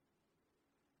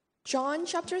John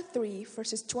chapter 3,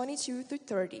 verses 22 through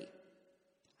 30.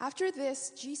 After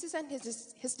this, Jesus and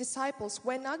his disciples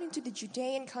went out into the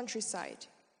Judean countryside,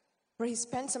 where he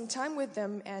spent some time with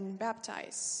them and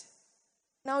baptized.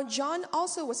 Now John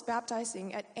also was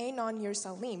baptizing at Aenon near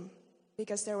Salim,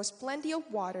 because there was plenty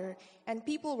of water and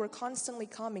people were constantly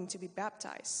coming to be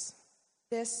baptized.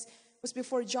 This was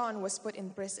before John was put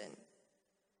in prison.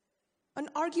 An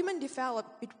argument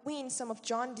developed between some of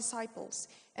John's disciples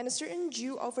and a certain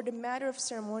Jew over the matter of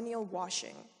ceremonial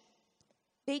washing.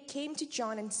 They came to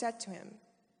John and said to him,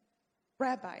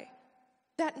 "Rabbi,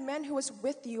 that man who was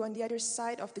with you on the other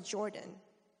side of the Jordan,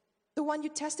 the one you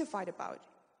testified about,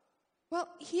 well,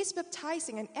 he is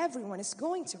baptizing and everyone is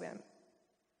going to him."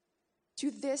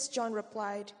 To this John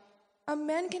replied, "A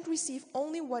man can receive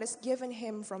only what is given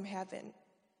him from heaven.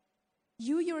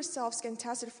 You yourselves can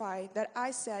testify that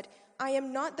I said, 'I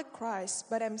am not the Christ,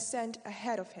 but am sent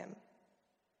ahead of him.'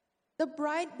 The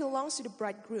bride belongs to the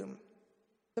bridegroom.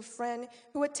 The friend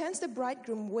who attends the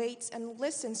bridegroom waits and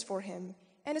listens for him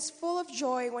and is full of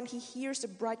joy when he hears the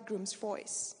bridegroom's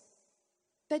voice.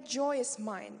 That joy is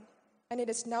mine, and it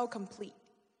is now complete.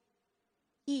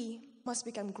 He must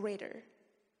become greater.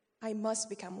 I must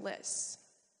become less."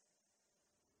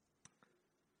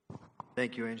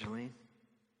 Thank you, Angeline.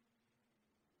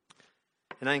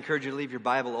 And I encourage you to leave your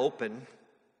Bible open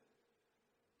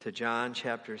to John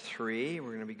chapter 3. We're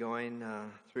going to be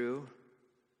going through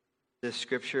this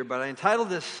scripture, but I entitled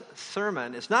this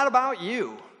sermon, "It's Not About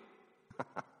You."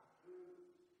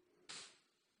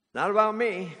 Not about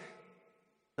me.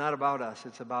 Not about us.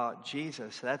 It's about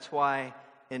Jesus. That's why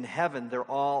in heaven they're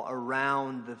all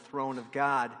around the throne of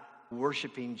God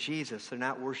worshiping Jesus. They're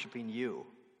not worshiping you.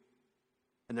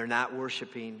 And they're not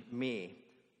worshiping me.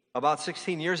 About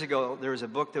 16 years ago, there was a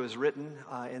book that was written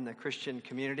in the Christian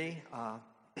community,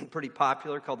 pretty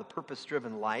popular, called The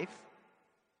Purpose-Driven Life.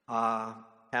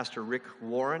 Pastor Rick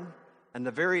Warren. And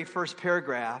the very first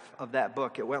paragraph of that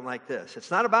book, it went like this: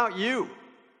 "It's not about you.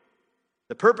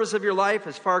 The purpose of your life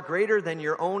is far greater than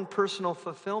your own personal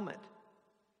fulfillment,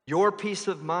 your peace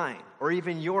of mind, or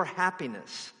even your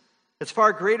happiness. It's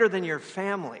far greater than your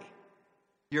family,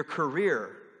 your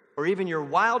career, or even your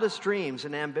wildest dreams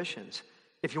and ambitions.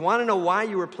 If you want to know why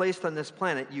you were placed on this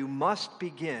planet, you must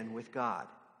begin with God.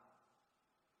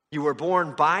 You were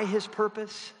born by His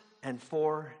purpose and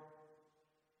for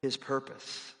His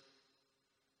purpose."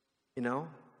 You know,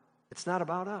 it's not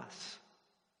about us.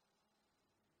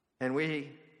 And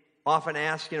we often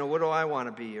ask, what do I want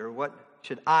to be? Or what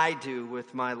should I do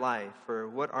with my life? Or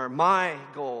what are my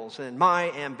goals and my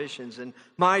ambitions and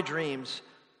my dreams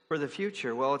for the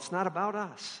future? Well, it's not about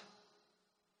us.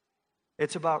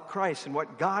 It's about Christ and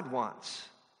what God wants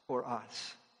for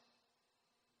us.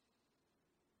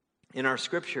 In our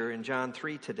scripture in John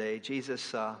 3 today,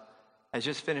 Jesus has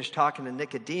just finished talking to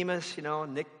Nicodemus,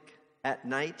 Nick at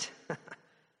night.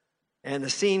 And the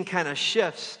scene kind of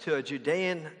shifts to a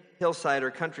Judean hillside or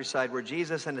countryside where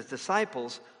Jesus and his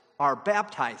disciples are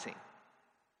baptizing.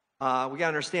 We got to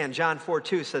understand, John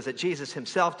 4:2 says that Jesus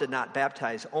himself did not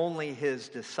baptize, only his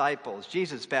disciples.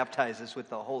 Jesus baptizes with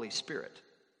the Holy Spirit.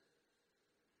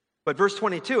 But verse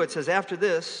 22, it says, "After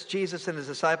this, Jesus and his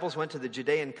disciples went to the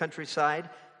Judean countryside,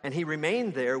 and he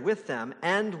remained there with them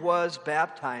and was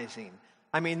baptizing."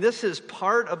 I mean, this is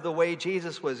part of the way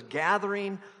Jesus was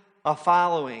gathering a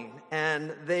following,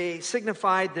 and they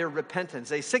signified their repentance.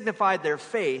 They signified their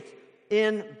faith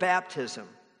in baptism.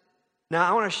 Now,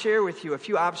 I want to share with you a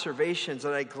few observations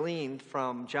that I gleaned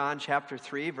from John chapter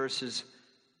 3, verses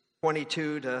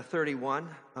 22 to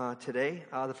 31 today.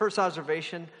 The first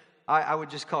observation I would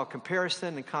just call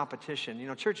comparison and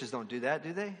competition. Churches don't do that,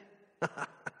 do they?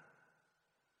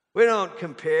 We don't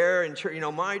compare in church.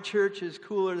 My church is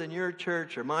cooler than your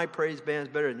church, or my praise band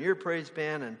is better than your praise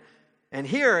band. And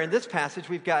here in this passage,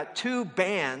 we've got two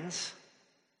bands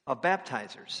of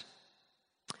baptizers.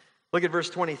 Look at verse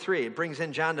 23. It brings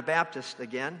in John the Baptist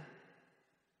again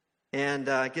and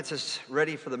gets us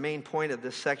ready for the main point of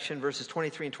this section, verses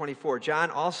 23 and 24.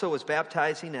 "John also was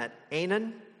baptizing at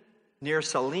Aenon near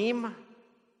Salim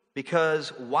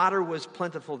because water was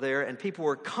plentiful there, and people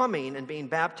were coming and being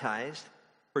baptized,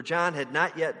 for John had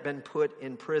not yet been put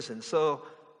in prison." So,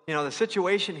 the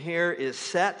situation here is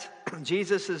set.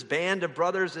 Jesus' band of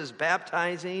brothers is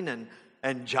baptizing,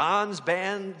 and John's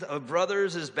band of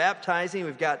brothers is baptizing.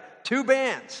 We've got two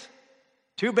bands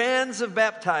of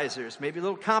baptizers. Maybe a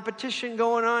little competition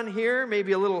going on here,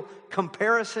 maybe a little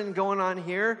comparison going on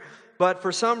here. But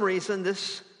for some reason,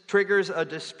 this triggers a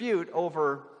dispute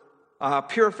over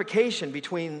purification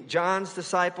between John's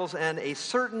disciples and a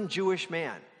certain Jewish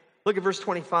man. Look at verse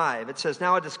 25. It says,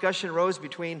 "Now a discussion arose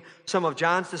between some of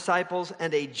John's disciples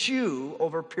and a Jew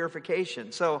over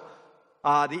purification." So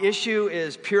the issue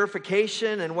is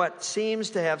purification, and what seems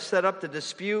to have set up the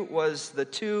dispute was the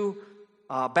two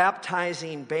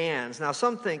baptizing bands. Now,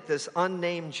 some think this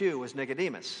unnamed Jew was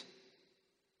Nicodemus.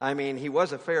 I mean, he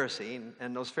was a Pharisee,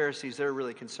 and those Pharisees, they're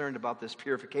really concerned about this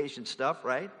purification stuff,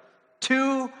 right?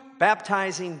 Two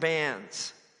baptizing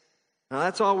bands. Now,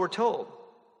 that's all we're told.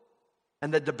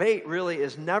 And the debate really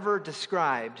is never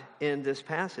described in this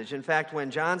passage. In fact, when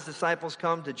John's disciples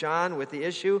come to John with the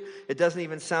issue, it doesn't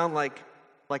even sound like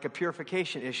a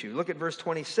purification issue. Look at verse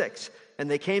 26. "And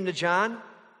they came to John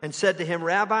and said to him,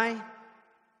 'Rabbi,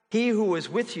 he who was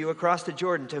with you across the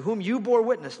Jordan, to whom you bore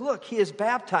witness, look, he is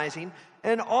baptizing,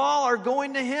 and all are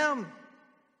going to him.'"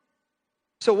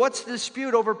 So what's the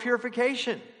dispute over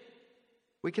purification?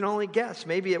 We can only guess.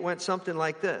 Maybe it went something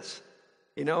like this.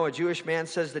 You know, a Jewish man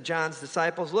says to John's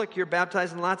disciples, "Look, you're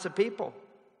baptizing lots of people.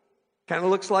 Kind of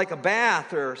looks like a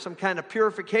bath or some kind of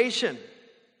purification.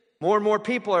 More and more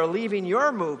people are leaving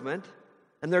your movement,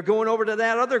 and they're going over to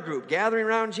that other group, gathering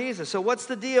around Jesus. So what's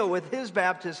the deal with his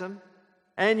baptism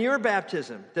and your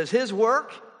baptism? Does his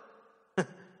work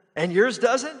and yours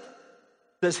doesn't?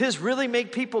 Does his really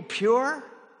make people pure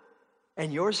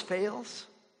and yours fails?"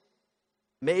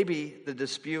 Maybe the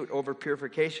dispute over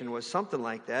purification was something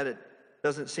like that. It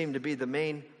doesn't seem to be the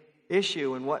main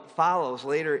issue in what follows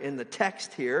later in the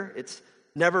text here. It's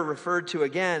never referred to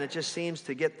again. It just seems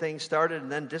to get things started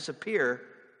and then disappear.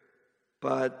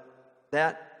 But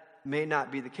that may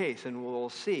not be the case, and we'll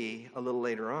see a little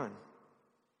later on.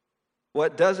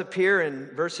 What does appear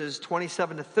in verses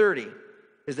 27 to 30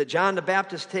 is that John the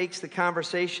Baptist takes the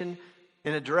conversation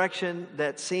in a direction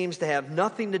that seems to have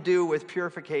nothing to do with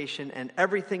purification and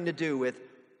everything to do with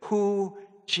who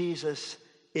Jesus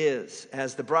is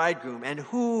as the bridegroom and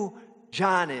who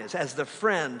John is as the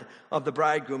friend of the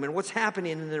bridegroom and what's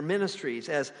happening in their ministries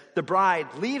as the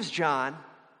bride leaves John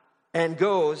and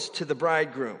goes to the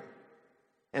bridegroom.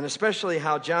 And especially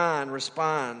how John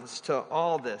responds to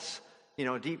all this,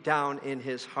 deep down in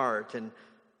his heart. And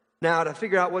now to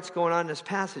figure out what's going on in this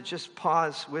passage, just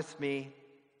pause with me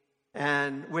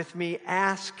and with me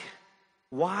ask,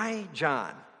 why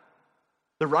John?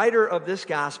 The writer of this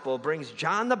gospel brings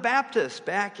John the Baptist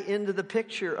back into the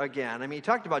picture again. I mean, he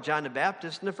talked about John the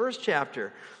Baptist in the first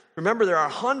chapter. Remember, there are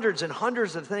hundreds and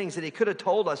hundreds of things that he could have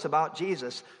told us about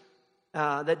Jesus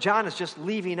that John is just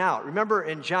leaving out. Remember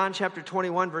in John chapter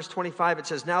 21, verse 25, it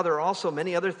says, "Now there are also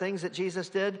many other things that Jesus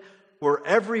did. Were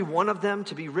every one of them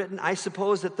to be written, I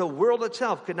suppose that the world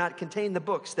itself could not contain the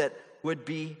books that would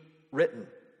be written."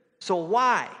 So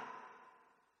why?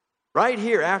 Right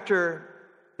here, after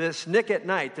this Nick at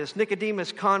night, this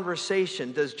Nicodemus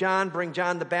conversation, does John bring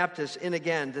John the Baptist in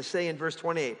again to say in verse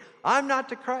 28, "I'm not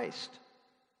the Christ."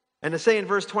 And to say in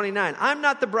verse 29, "I'm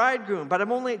not the bridegroom, but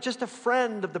I'm only just a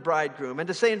friend of the bridegroom." And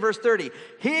to say in verse 30,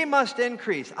 "He must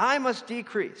increase, I must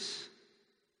decrease."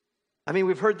 I mean,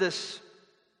 we've heard this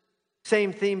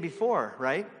same theme before,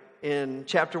 right? In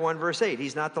chapter 1, verse 8,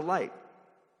 he's not the light.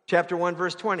 Chapter 1,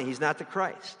 verse 20, he's not the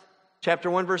Christ.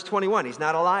 Chapter 1, verse 21, he's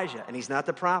not Elijah, and he's not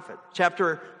the prophet.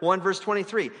 Chapter 1, verse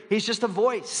 23, he's just a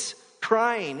voice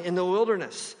crying in the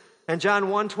wilderness. And John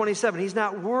 1:27, he's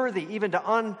not worthy even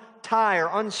to untie or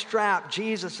unstrap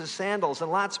Jesus' sandals,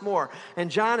 and lots more.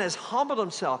 And John has humbled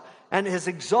himself and has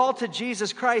exalted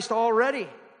Jesus Christ already.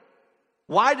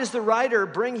 Why does the writer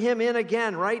bring him in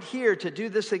again right here to do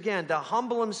this again, to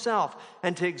humble himself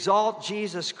and to exalt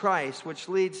Jesus Christ, which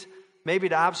leads maybe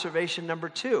to observation number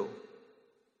 2.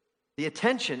 The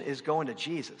attention is going to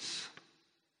Jesus.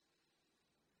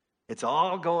 It's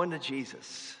all going to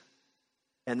Jesus.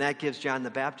 And that gives John the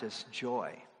Baptist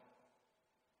joy.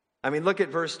 I mean, look at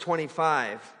verse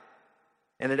 25,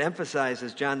 and it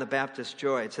emphasizes John the Baptist's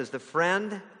joy. It says, "The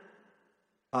friend,"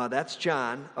 that's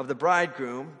John, "of the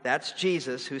bridegroom," that's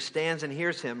Jesus, "who stands and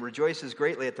hears him, rejoices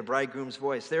greatly at the bridegroom's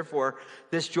voice. Therefore,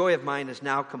 this joy of mine is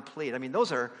now complete." I mean,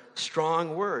 those are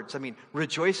strong words. I mean,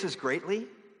 rejoices greatly,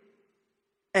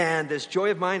 and this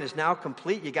joy of mine is now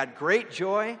complete. You got great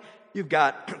joy. You've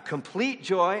got complete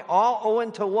joy, all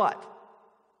owing to what?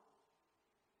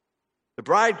 The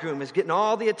bridegroom is getting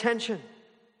all the attention.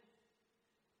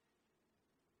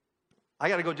 I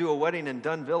got to go do a wedding in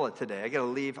Dunvilla today. I got to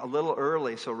leave a little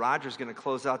early, so Roger's going to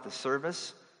close out the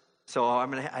service. So I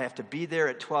have to be there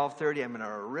at 12:30. I'm going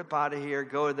to rip out of here,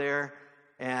 go there,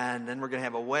 and then we're going to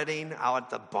have a wedding out at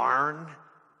the barn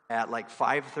at like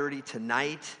 5:30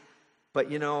 tonight.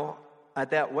 But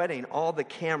at that wedding, all the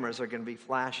cameras are going to be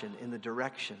flashing in the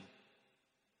direction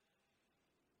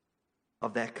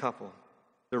of that couple.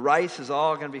 The rice is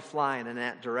all going to be flying in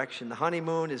that direction. The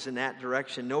honeymoon is in that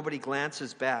direction. Nobody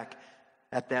glances back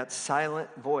at that silent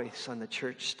voice on the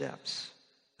church steps.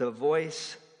 The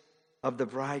voice of the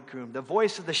bridegroom, the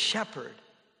voice of the shepherd,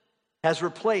 has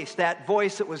replaced that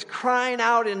voice that was crying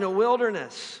out in the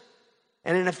wilderness.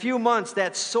 And in a few months,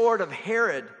 that sword of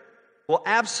Herod will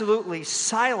absolutely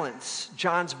silence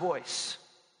John's voice.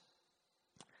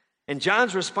 And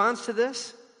John's response to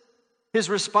this, his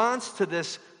response to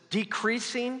this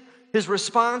decreasing, his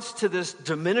response to this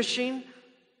diminishing,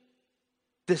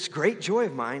 this great joy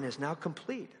of mine is now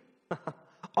complete.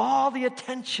 All the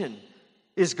attention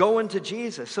is going to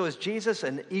Jesus. So is Jesus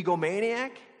an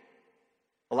egomaniac?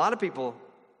 A lot of people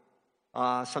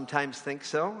sometimes think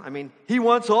so. I mean, he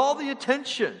wants all the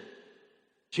attention.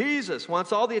 Jesus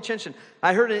wants all the attention.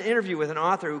 I heard an interview with an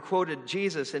author who quoted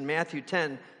Jesus in Matthew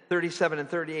 10:37 and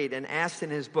 38 and asked in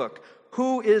his book,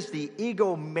 who is the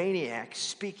egomaniac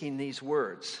speaking these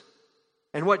words?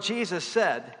 And what Jesus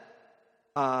said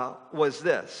was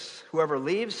this: whoever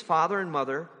leaves father and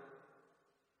mother,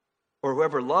 or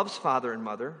whoever loves father and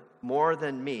mother more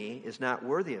than me is not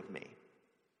worthy of me.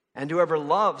 And whoever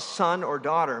loves son or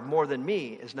daughter more than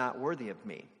me is not worthy of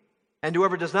me. And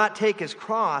whoever does not take his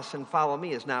cross and follow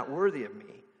me is not worthy of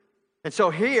me. And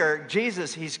so here,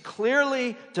 Jesus, he's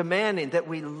clearly demanding that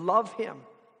we love him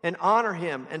and honor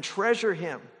him and treasure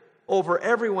him over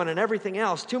everyone and everything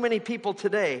else. Too many people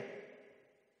today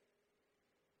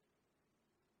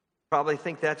probably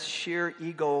think that's sheer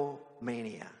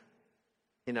egomania,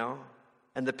 you know?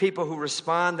 And the people who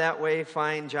respond that way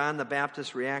find John the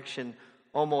Baptist's reaction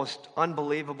almost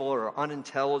unbelievable or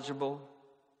unintelligible.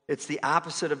 It's the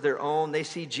opposite of their own. They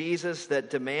see Jesus that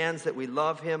demands that we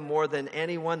love him more than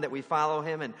anyone, that we follow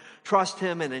him and trust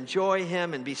him and enjoy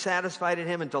him and be satisfied in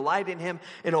him and delight in him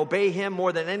and obey him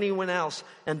more than anyone else.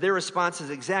 And their response is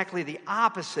exactly the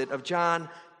opposite of John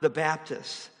the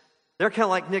Baptist. They're kind of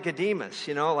like Nicodemus,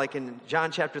 you know, like in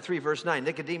John chapter 3, verse 9.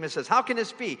 Nicodemus says, how can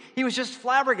this be? He was just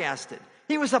flabbergasted.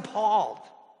 He was appalled.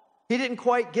 He didn't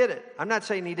quite get it. I'm not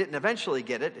saying he didn't eventually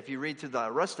get it if you read through the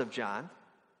rest of John.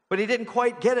 But he didn't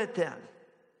quite get it then.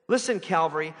 Listen,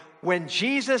 Calvary, when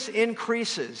Jesus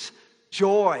increases,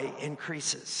 joy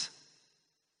increases.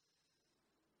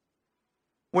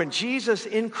 When Jesus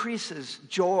increases,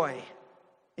 joy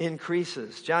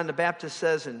increases. John the Baptist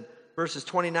says in verses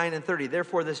 29 and 30,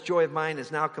 therefore this joy of mine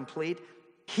is now complete.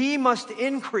 He must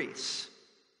increase,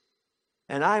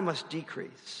 and I must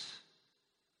decrease.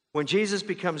 When Jesus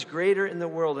becomes greater in the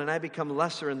world and I become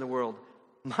lesser in the world,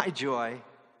 my joy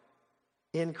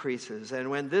increases. And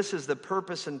when this is the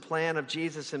purpose and plan of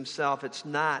Jesus himself, it's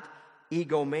not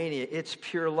egomania, it's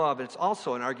pure love. It's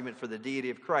also an argument for the deity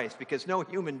of Christ, because no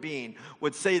human being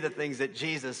would say the things that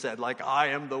Jesus said, like, I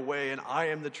am the way and I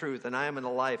am the truth and I am in the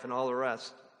life and all the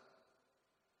rest.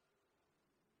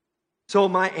 So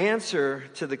my answer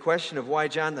to the question of why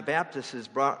John the Baptist is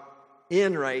brought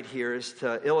in right here is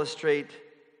to illustrate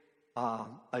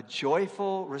a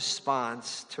joyful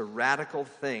response to radical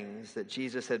things that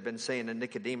Jesus had been saying to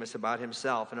Nicodemus about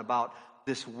himself and about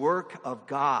this work of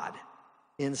God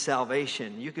in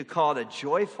salvation. You could call it a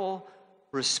joyful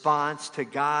response to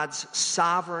God's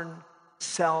sovereign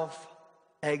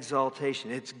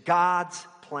self-exaltation. It's God's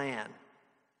plan.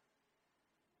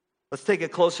 Let's take a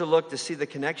closer look to see the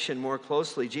connection more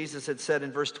closely. Jesus had said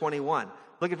in verse 21,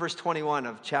 look at verse 21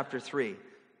 of chapter 3,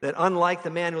 that unlike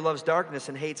the man who loves darkness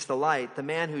and hates the light, the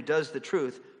man who does the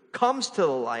truth comes to the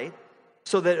light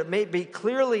so that it may be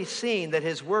clearly seen that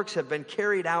his works have been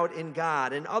carried out in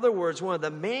God. In other words, one of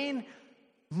the main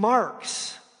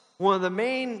marks, one of the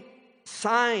main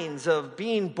signs of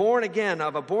being born again,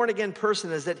 of a born-again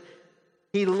person, is that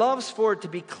he loves for it to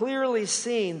be clearly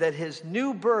seen that his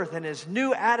new birth and his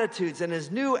new attitudes and his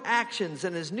new actions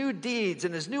and his new deeds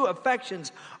and his new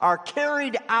affections are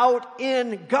carried out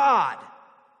in God.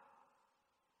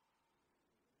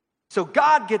 So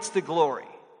God gets the glory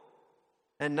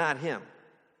and not him.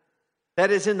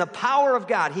 That is in the power of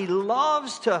God. He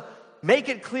loves to make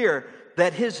it clear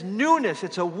that his newness,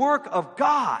 it's a work of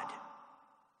God.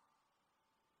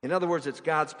 In other words, it's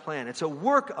God's plan. It's a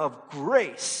work of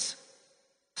grace,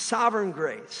 sovereign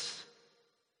grace.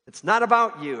 It's not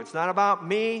about you. It's not about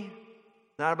me.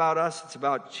 It's not about us. It's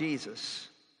about Jesus.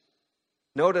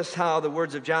 Notice how the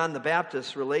words of John the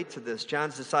Baptist relate to this.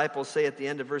 John's disciples say at the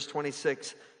end of verse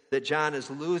 26 that John is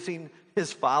losing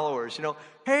his followers. You know,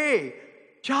 hey,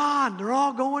 John, they're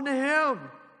all going to him.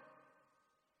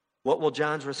 What will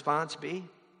John's response be?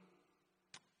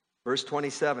 Verse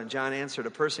 27, John answered,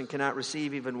 a person cannot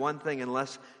receive even one thing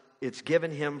unless it's given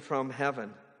him from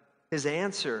heaven. His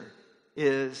answer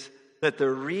is that the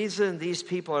reason these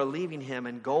people are leaving him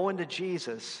and going to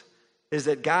Jesus is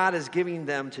that God is giving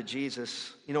them to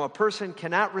Jesus. You know, a person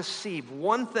cannot receive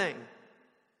one thing,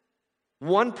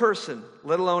 one person,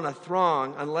 let alone a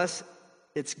throng, unless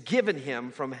it's given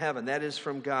him from heaven. That is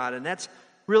from God. And that's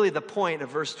really the point of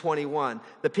verse 21.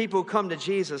 The people who come to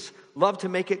Jesus love to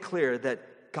make it clear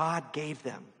that God gave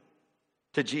them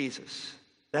to Jesus.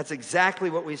 That's exactly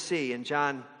what we see in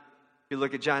John. If you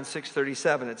look at John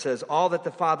 6:37, it says, all that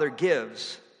the Father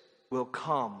gives will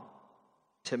come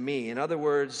to me. In other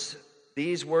words,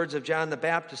 these words of John the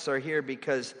Baptist are here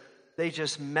because they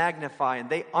just magnify and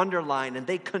they underline and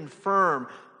they confirm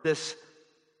this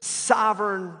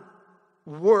sovereign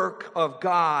work of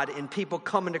God in people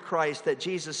coming to Christ that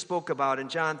Jesus spoke about in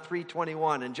John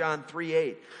 3:21 and John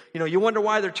 3:8. You know, you wonder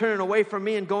why they're turning away from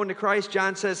me and going to Christ.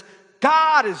 John says,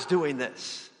 God is doing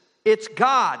this. It's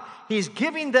God. He's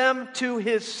giving them to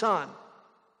his Son.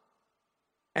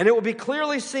 And it will be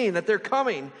clearly seen that their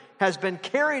coming has been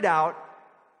carried out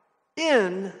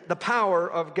in the power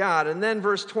of God. And then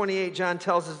verse 28, John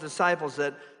tells his disciples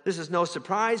that this is no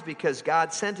surprise because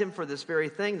God sent him for this very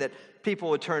thing, that people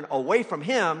would turn away from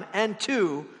him and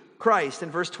to Christ. In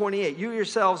verse 28, you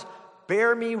yourselves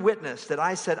bear me witness that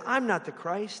I said, I'm not the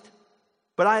Christ,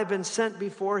 but I have been sent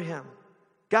before him.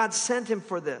 God sent him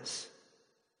for this.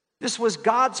 This was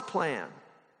God's plan.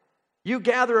 You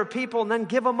gather a people and then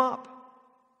give them up.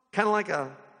 Kind of like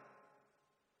a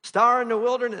star in the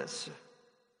wilderness.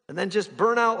 And then just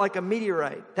burn out like a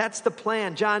meteorite. That's the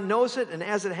plan. John knows it, and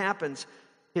as it happens,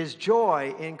 his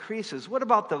joy increases. What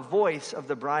about the voice of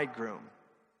the bridegroom?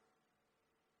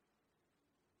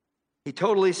 He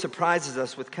totally surprises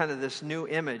us with kind of this new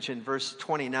image in verse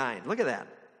 29. Look at that.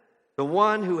 The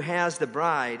one who has the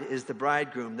bride is the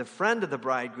bridegroom. The friend of the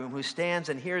bridegroom who stands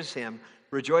and hears him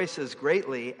rejoices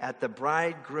greatly at the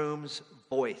bridegroom's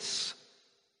voice.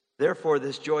 Therefore,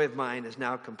 this joy of mine is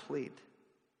now complete.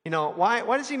 You know, why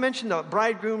does he mention the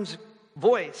bridegroom's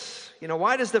voice? You know,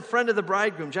 why does the friend of the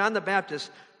bridegroom, John the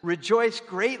Baptist, rejoice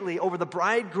greatly over the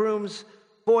bridegroom's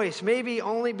voice? Maybe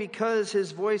only because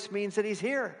his voice means that he's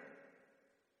here.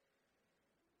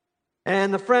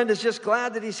 And the friend is just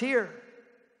glad that he's here.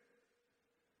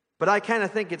 But I kind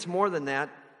of think it's more than that.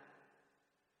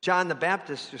 John the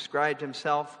Baptist described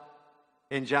himself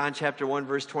in John chapter 1,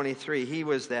 verse 23. He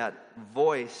was that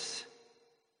voice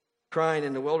crying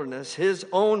in the wilderness. His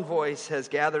own voice has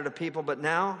gathered a people, but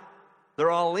now they're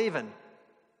all leaving.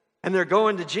 And they're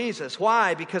going to Jesus.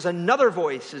 Why? Because another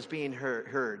voice is being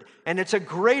heard. And it's a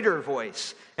greater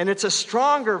voice. And it's a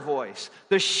stronger voice.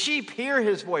 The sheep hear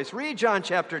his voice. Read John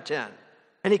chapter 10.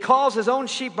 And he calls his own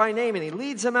sheep by name and he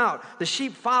leads them out. The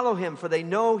sheep follow him for they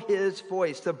know his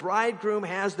voice. The bridegroom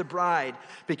has the bride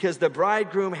because the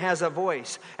bridegroom has a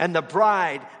voice. And the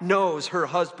bride knows her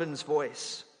husband's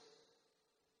voice.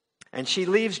 And she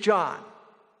leaves John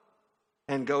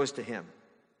and goes to him.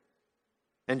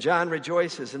 And John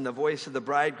rejoices in the voice of the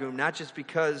bridegroom, not just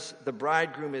because the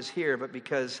bridegroom is here, but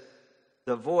because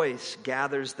the voice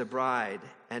gathers the bride,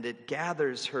 and it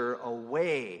gathers her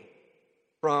away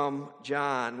from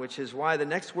John, which is why the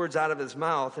next words out of his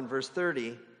mouth in verse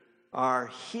 30 are,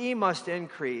 he must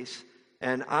increase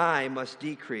and I must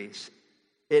decrease.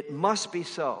 It must be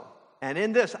so. And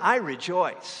in this I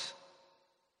rejoice.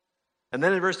 And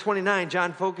then in verse 29,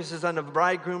 John focuses on the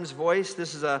bridegroom's voice.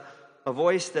 This is a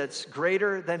voice that's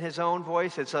greater than his own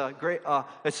voice. It's a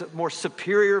more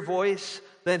superior voice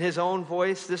than his own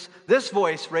voice. This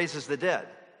voice raises the dead.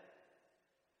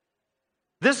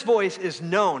 This voice is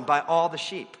known by all the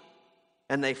sheep,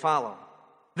 and they follow.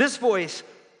 This voice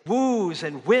woos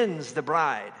and wins the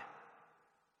bride.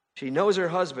 She knows her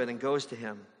husband and goes to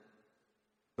him.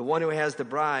 The one who has the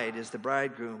bride is the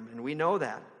bridegroom, and we know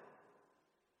that.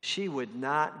 She would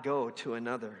not go to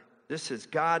another. This is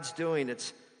God's doing.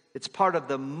 It's part of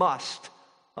the must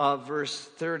of verse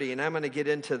 30, and I'm going to get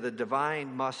into the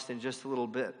divine must in just a little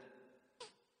bit.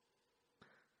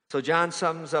 So John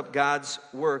sums up God's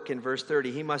work in verse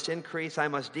 30. He must increase, I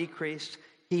must decrease.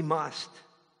 He must.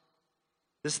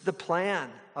 This is the plan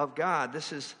of God.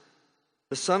 This is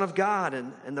the Son of God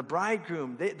and the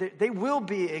bridegroom. They will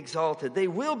be exalted. They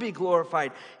will be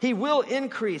glorified. He will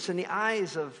increase in the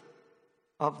eyes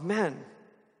of men.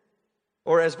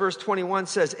 Or as verse 21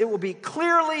 says, it will be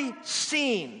clearly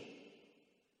seen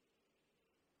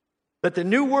that the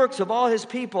new works of all his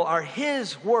people are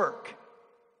his work.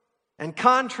 And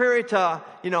contrary to,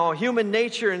 human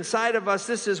nature inside of us,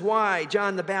 this is why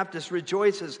John the Baptist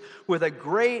rejoices with a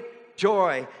great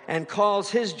joy and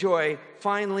calls his joy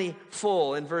finally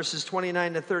full in verses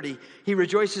 29 to 30. He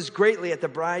rejoices greatly at the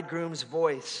bridegroom's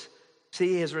voice.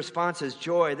 See, his response is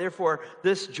joy. Therefore,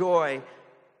 this joy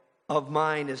of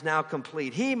mine is now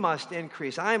complete. He must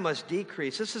increase, I must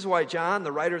decrease. This is why John,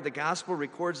 the writer of the gospel,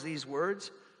 records these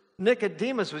words.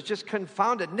 Nicodemus was just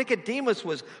confounded. Nicodemus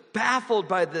was baffled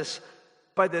by this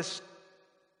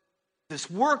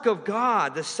work of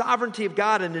God, the sovereignty of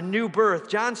God and the new birth.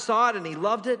 John saw it and he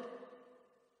loved it.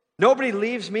 Nobody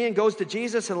leaves me and goes to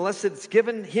Jesus unless it's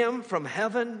given him from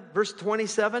heaven. Verse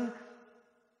 27.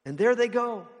 And there they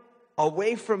go,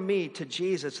 away from me to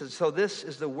Jesus. And so this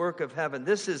is the work of heaven.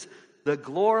 This is the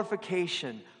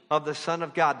glorification of the Son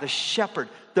of God, the shepherd,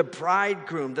 the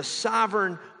bridegroom, the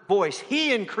sovereign voice.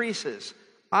 He increases,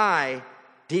 I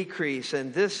decrease.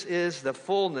 And this is the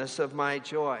fullness of my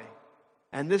joy.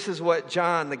 And this is what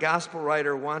John, the gospel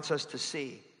writer, wants us to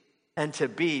see and to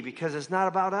be, because it's not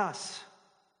about us.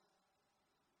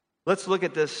 Let's look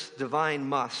at this divine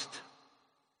must.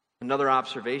 Another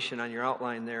observation on your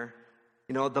outline there.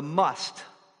 You know, the must.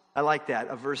 I like that,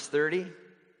 of verse 30.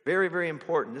 Very, very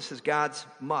important. This is God's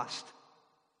must.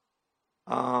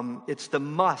 It's the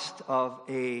must of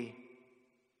a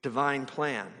divine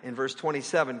plan. In verse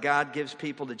 27, God gives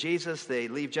people to Jesus. They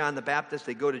leave John the Baptist.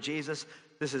 They go to Jesus.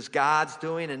 This is God's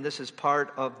doing, and this is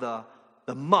part of the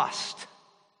must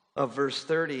of verse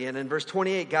 30. And in verse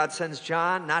 28, God sends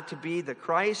John not to be the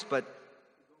Christ, but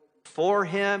for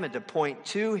him and to point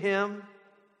to him.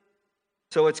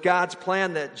 So it's God's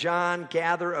plan that John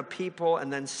gather a people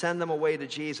and then send them away to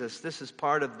Jesus. This is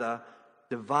part of the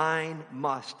divine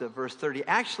must of verse 30.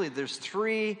 Actually, there's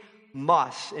 3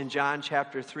 musts in John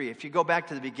chapter 3. If you go back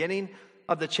to the beginning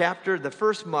of the chapter, the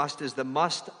first must is the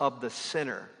must of the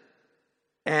sinner.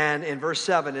 And in verse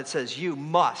 7, it says, you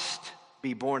must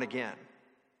be born again.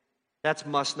 That's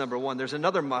must number 1. There's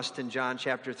another must in John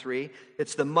chapter 3.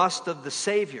 It's the must of the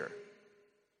Savior.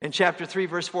 In chapter 3,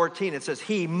 verse 14, it says,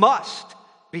 he must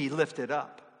be lifted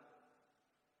up.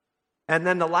 And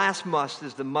then the last must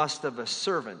is the must of a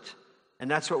servant. And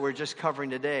that's what we're just covering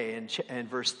today in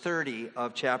verse 30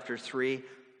 of chapter 3.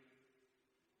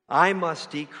 I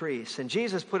must decrease. And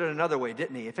Jesus put it another way,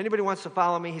 didn't he? If anybody wants to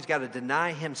follow me, he's got to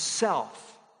deny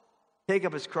himself, take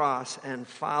up his cross, and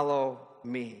follow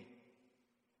me.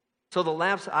 So the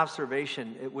last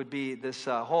observation, it would be this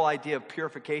whole idea of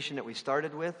purification that we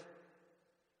started with.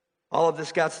 All of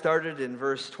this got started in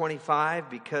verse 25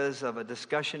 because of a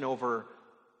discussion over,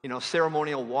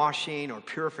 ceremonial washing or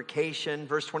purification.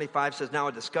 Verse 25 says, now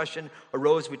a discussion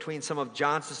arose between some of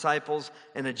John's disciples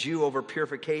and a Jew over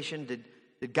purification.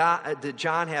 Did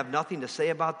John have nothing to say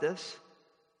about this?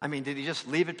 Did he just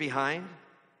leave it behind?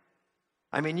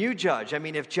 You judge.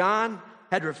 If John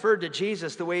had referred to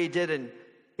Jesus the way he did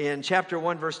in chapter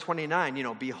 1, verse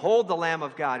 29, behold the Lamb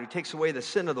of God who takes away the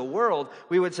sin of the world,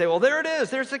 we would say, well, there it is.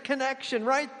 There's a connection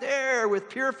right there with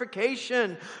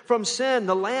purification from sin.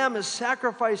 The Lamb is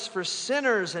sacrificed for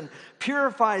sinners and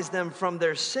purifies them from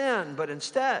their sin. But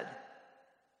instead,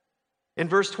 in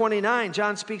verse 29,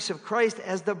 John speaks of Christ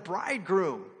as the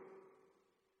bridegroom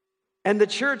and the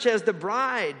church as the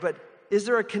bride. But is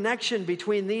there a connection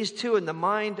between these two in the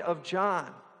mind of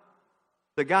John,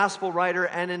 the gospel writer,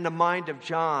 and in the mind of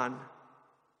John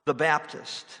the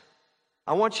Baptist?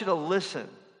 I want you to listen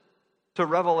to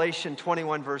Revelation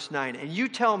 21, verse 9, and you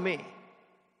tell me.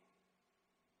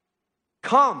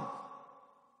 Come,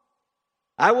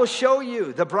 I will show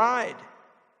you the bride,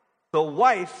 the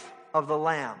wife of the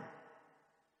Lamb.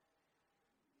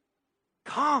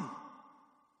 Come,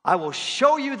 I will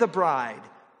show you the bride,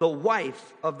 the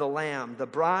wife of the Lamb. The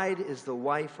bride is the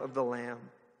wife of the Lamb.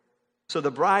 So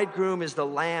the bridegroom is the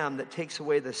Lamb that takes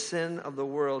away the sin of the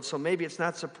world. So maybe it's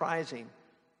not surprising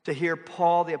to hear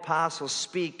Paul the Apostle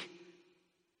speak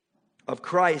of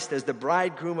Christ as the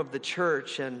bridegroom of the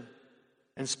church and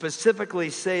specifically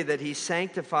say that he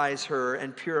sanctifies her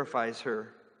and purifies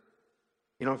her.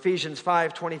 Ephesians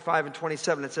 5, 25 and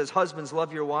 27, it says, husbands,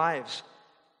 love your wives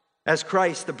as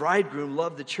Christ, the bridegroom,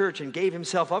 loved the church and gave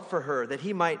himself up for her, that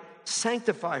he might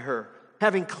sanctify her,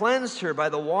 having cleansed her by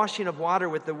the washing of water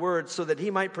with the word, so that he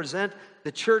might present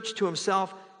the church to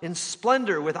himself in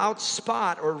splendor, without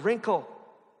spot or wrinkle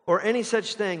or any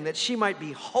such thing, that she might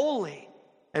be holy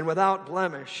and without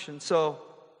blemish. And so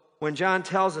when John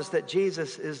tells us that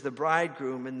Jesus is the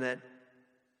bridegroom and that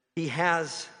he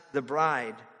has the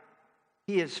bride,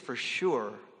 he is for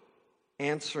sure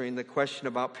answering the question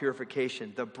about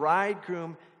purification. The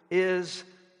bridegroom is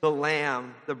the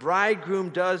Lamb. The bridegroom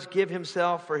does give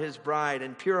himself for his bride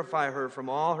and purify her from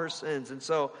all her sins. And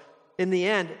so, in the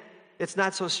end, it's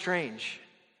not so strange,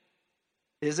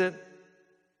 is it,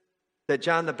 that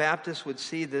John the Baptist would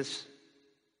see this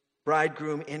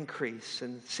bridegroom increase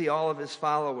and see all of his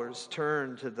followers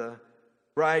turn to the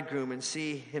bridegroom and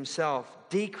see himself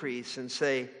decrease and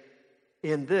say,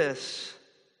 in this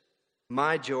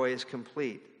My joy is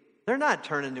complete. They're not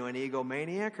turning to an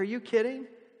egomaniac. Are you kidding?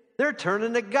 They're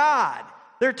turning to God.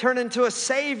 They're turning to a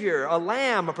Savior, a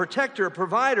Lamb, a protector, a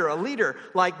provider, a leader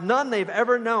like none they've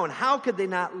ever known. How could they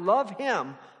not love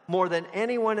Him more than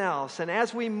anyone else? And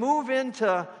as we move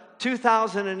into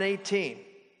 2018,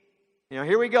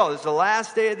 here we go. This is the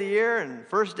last day of the year, and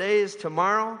first day is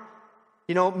tomorrow.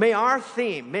 May our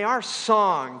theme, may our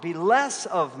song be less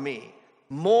of me,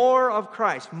 more of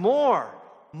Christ, more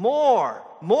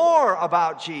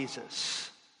about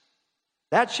Jesus.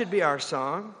 That should be our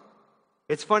song.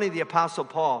 It's funny, the Apostle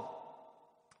Paul,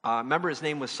 remember his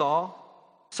name was Saul?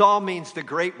 Saul means the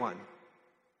great one.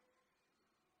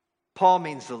 Paul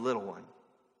means the little one.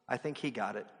 I think he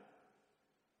got it.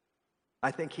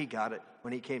 I think he got it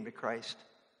when he came to Christ.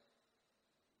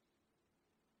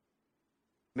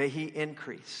 May he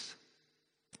increase.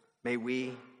 May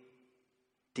we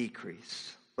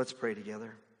decrease. Let's pray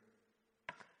together.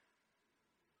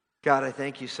 God, I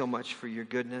thank you so much for your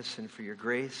goodness and for your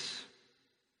grace.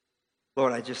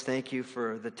 Lord, I just thank you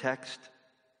for the text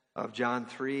of John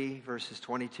 3, verses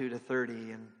 22 to 30.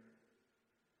 And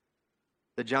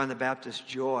that John the Baptist's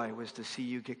joy was to see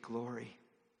you get glory,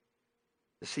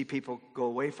 to see people go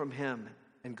away from him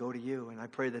and go to you. And I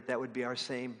pray that that would be our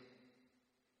same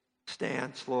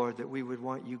stance, Lord, that we would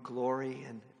want you glory.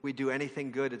 And if we do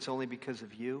anything good, it's only because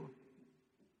of you.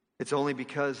 It's only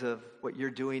because of what you're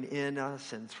doing in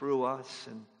us and through us.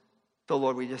 And so,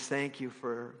 Lord, we just thank you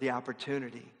for the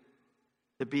opportunity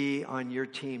to be on your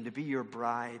team, to be your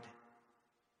bride.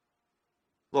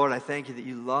 Lord, I thank you that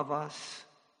you love us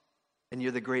and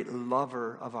you're the great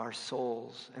lover of our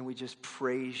souls. And we just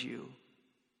praise you,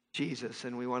 Jesus,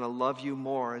 and we want to love you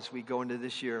more as we go into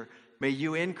this year. May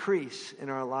you increase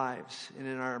in our lives and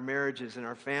in our marriages and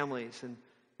our families and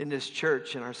in this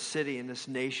church, in our city, in this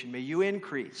nation. May you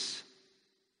increase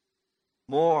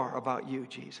more about you,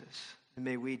 Jesus, and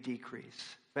may we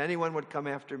decrease. If anyone would come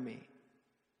after me,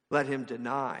 let him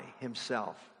deny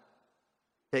himself,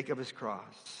 take up his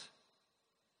cross,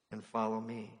 and follow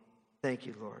me. Thank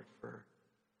you, Lord, for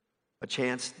a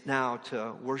chance now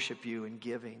to worship you in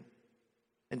giving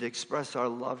and to express our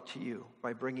love to you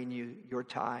by bringing you your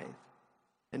tithe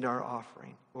and our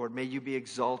offering. Lord, may you be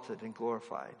exalted and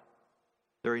glorified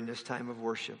during this time of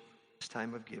worship, this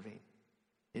time of giving.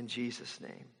 In Jesus'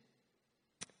 name,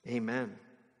 amen.